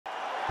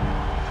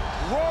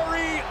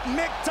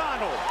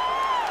McDonald.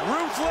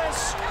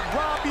 Ruthless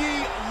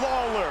Robbie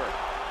Lawler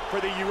for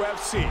the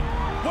UFC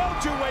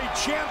Welterweight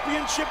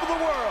Championship of the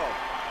World.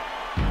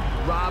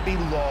 Robbie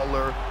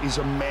Lawler is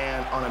a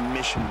man on a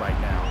mission right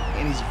now,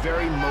 and he's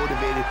very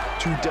motivated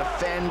to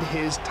defend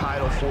his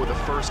title for the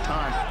first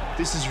time.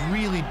 This is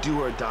really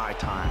do or die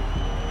time.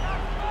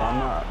 I'm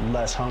not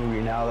less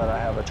hungry now that I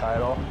have a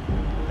title.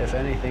 If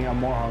anything, I'm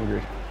more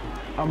hungry.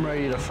 I'm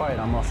ready to fight.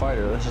 I'm a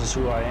fighter. This is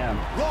who I am.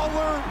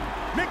 Lawler,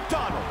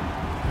 McDonald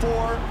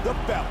for the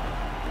belt.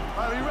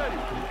 All right, are you ready?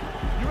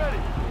 You ready?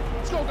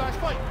 Let's go, guys,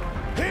 fight.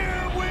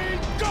 Here we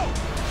go.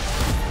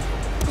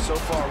 So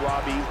far,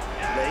 Robbie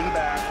laying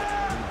back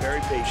and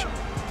very patient.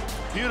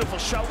 Beautiful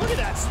shot. Look at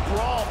that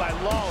sprawl by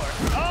Lawler.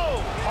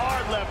 Oh,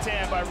 hard left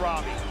hand by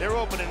Robbie. They're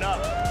opening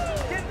up.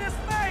 Get in this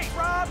face,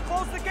 Rob.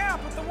 Close the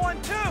gap with the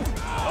 1-2.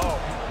 Oh,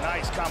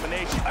 nice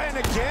combination. And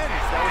again.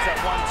 That was that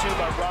 1-2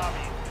 by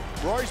Robbie.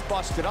 Roy's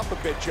busted up a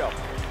bit, Joe.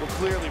 Well,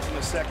 clearly from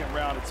the second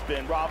round, it's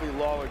been Robbie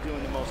Lawler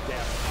doing the most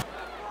damage.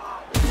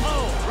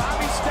 Oh,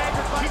 Robbie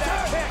staggered by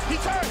that kick. He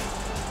turned.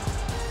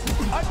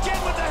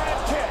 Again with the head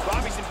kick.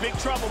 Robbie's in big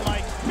trouble,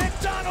 Mike.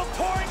 McDonald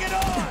pouring it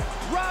on.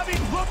 Robbie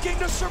looking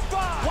to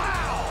survive.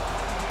 Wow.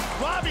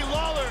 Robbie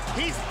Lawler,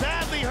 he's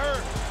badly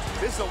hurt.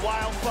 This is a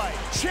wild fight.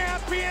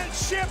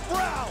 Championship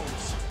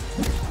rounds.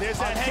 There's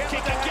that head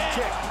kick again.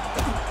 Kick.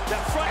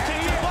 That front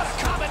kick, what a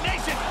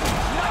combination.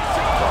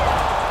 Nice.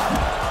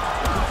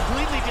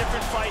 Completely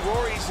different fight.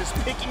 Rory's just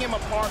picking him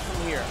apart from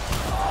here.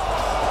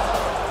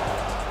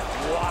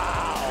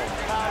 Wow.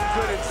 How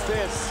good is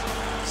this?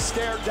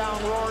 Stared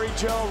down Rory,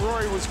 Joe.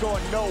 Rory was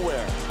going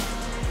nowhere.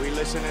 We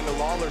listen into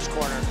Lawler's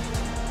corner.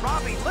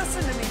 Robbie,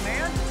 listen to me,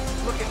 man.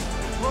 Look.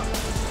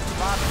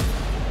 Robbie,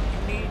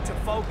 you need to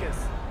focus.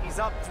 He's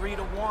up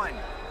 3-1.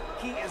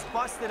 He is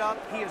busted up.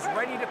 He is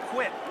ready to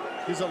quit.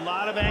 There's a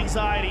lot of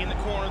anxiety in the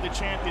corner of the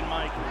champion,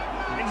 Mike.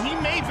 And he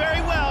may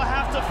very well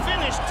have to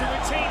finish to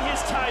retain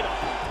his title.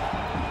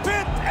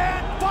 Fifth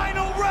and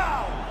final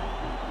round.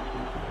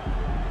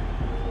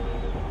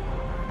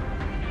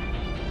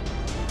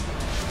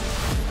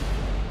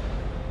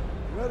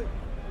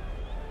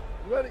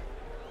 Ready?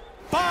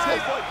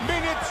 5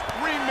 minutes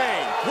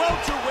remain.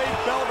 Welterweight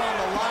belt on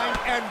the line,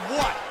 and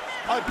what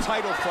a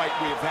title fight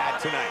we have had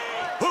tonight.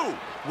 Who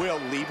will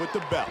leave with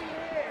the belt?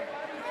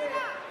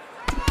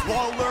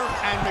 Lawler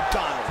and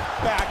McDonald,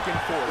 back and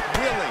forth,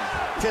 willing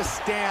to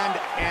stand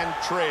and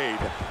trade.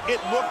 It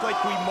looked like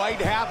we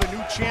might have a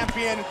new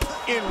champion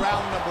in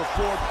round number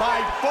 4.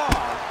 By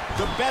far,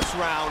 the best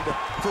round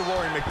for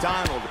Rory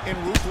McDonald in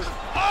ruthless.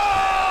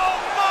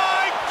 Oh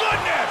my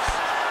goodness!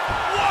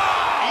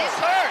 Wow! He's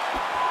hurt.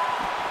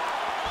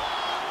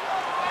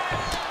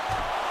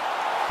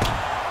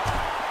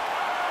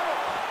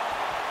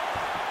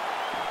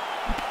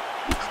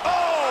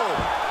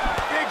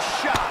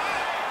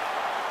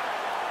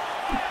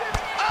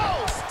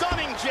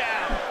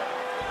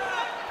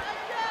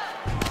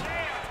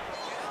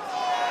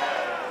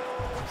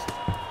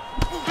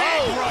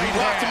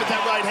 Blocked him with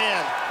that right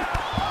hand.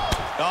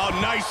 Oh,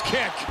 nice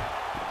kick.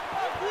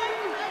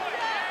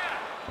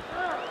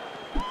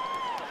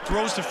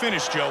 Throws to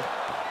finish, Joe.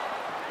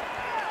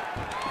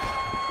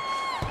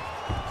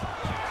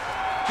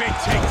 Big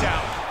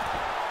takedown.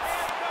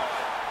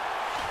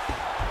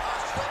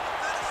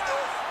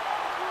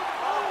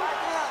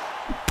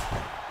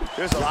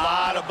 There's a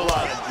lot of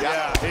blood.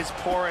 Yeah, it's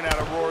pouring out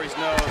of Rory's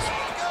nose.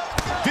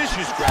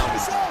 Vicious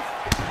grounding.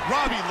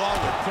 Robbie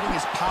Lawler putting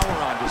his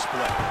power on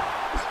display.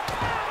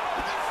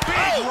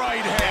 Big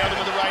right hand. Nailed him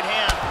with the right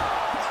hand.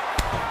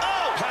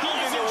 Oh,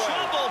 he's in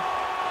trouble.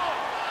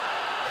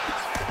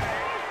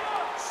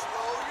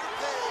 Slow your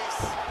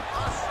pace.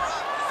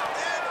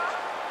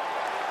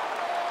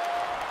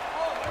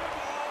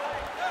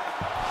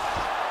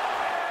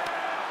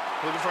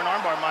 Looking for an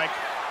armbar, Mike.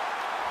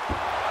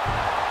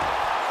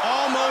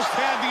 Almost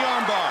had the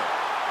armbar.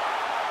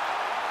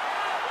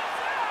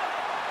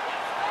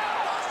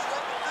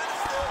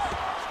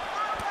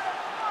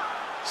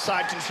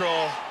 Side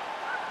control.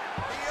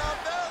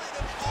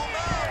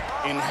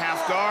 In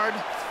half guard.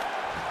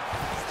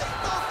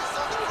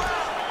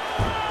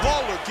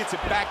 Lawler gets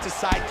it back to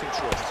side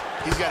control.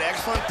 He's got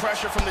excellent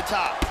pressure from the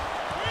top.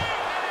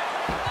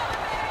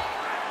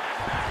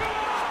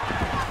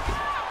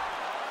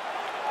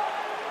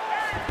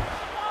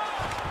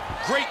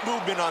 Great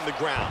movement on the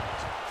ground.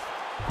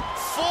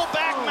 Full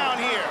back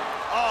mount here.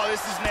 Oh,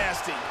 this is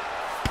nasty.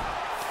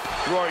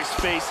 Rory's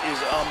face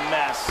is a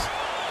mess.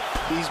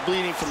 He's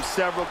bleeding from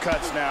several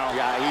cuts now.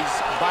 Yeah,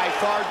 he's by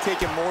far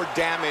taken more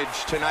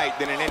damage tonight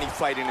than in any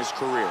fight in his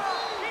career.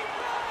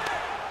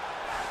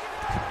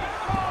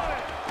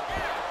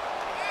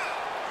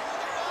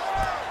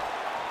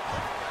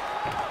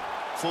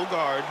 Full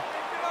guard.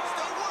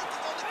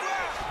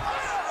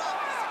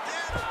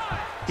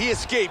 He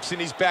escapes and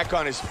he's back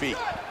on his feet.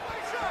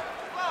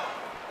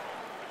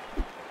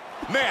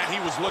 Man, he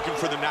was looking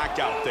for the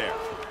knockout there.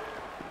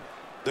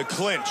 The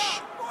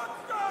clinch.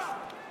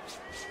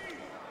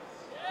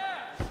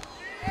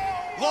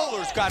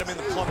 Lawler's got him in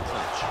the plum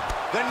clinch.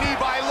 The knee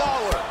by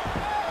Lawler.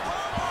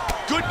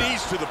 Good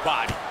Knees to the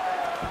body.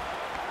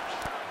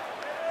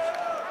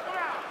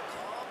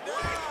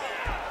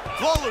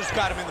 Lawler's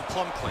got him in the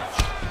plum clinch.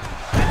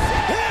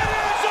 It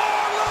is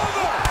all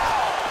over!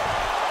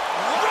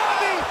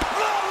 Robbie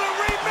Lawler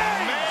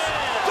remains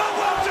the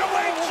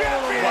welterweight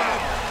champion! Wow.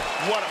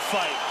 What a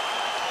fight.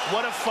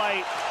 What a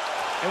fight.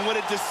 And what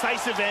a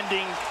decisive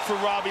ending for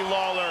Robbie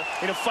Lawler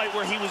in a fight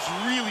where he was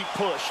really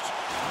pushed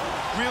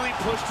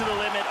to the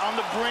limit, on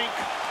the brink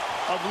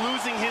of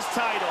losing his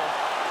title.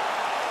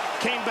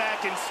 Came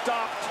back and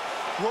stopped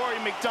Rory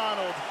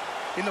McDonald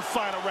in the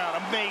final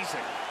round. Amazing.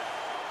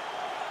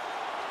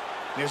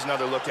 Here's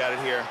another look at it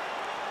here.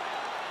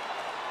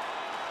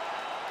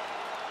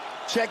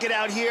 Check it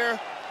out here.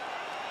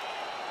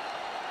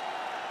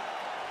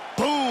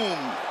 Boom!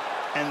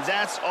 And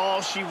that's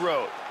all she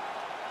wrote.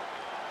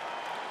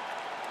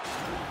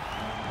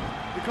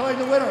 Declaring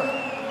the winner,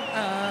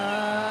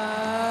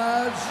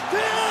 and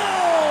still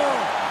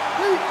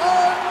the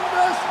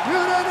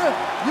undisputed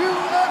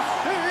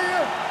UFC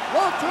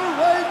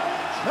welterweight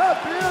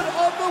champion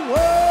of the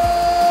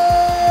world.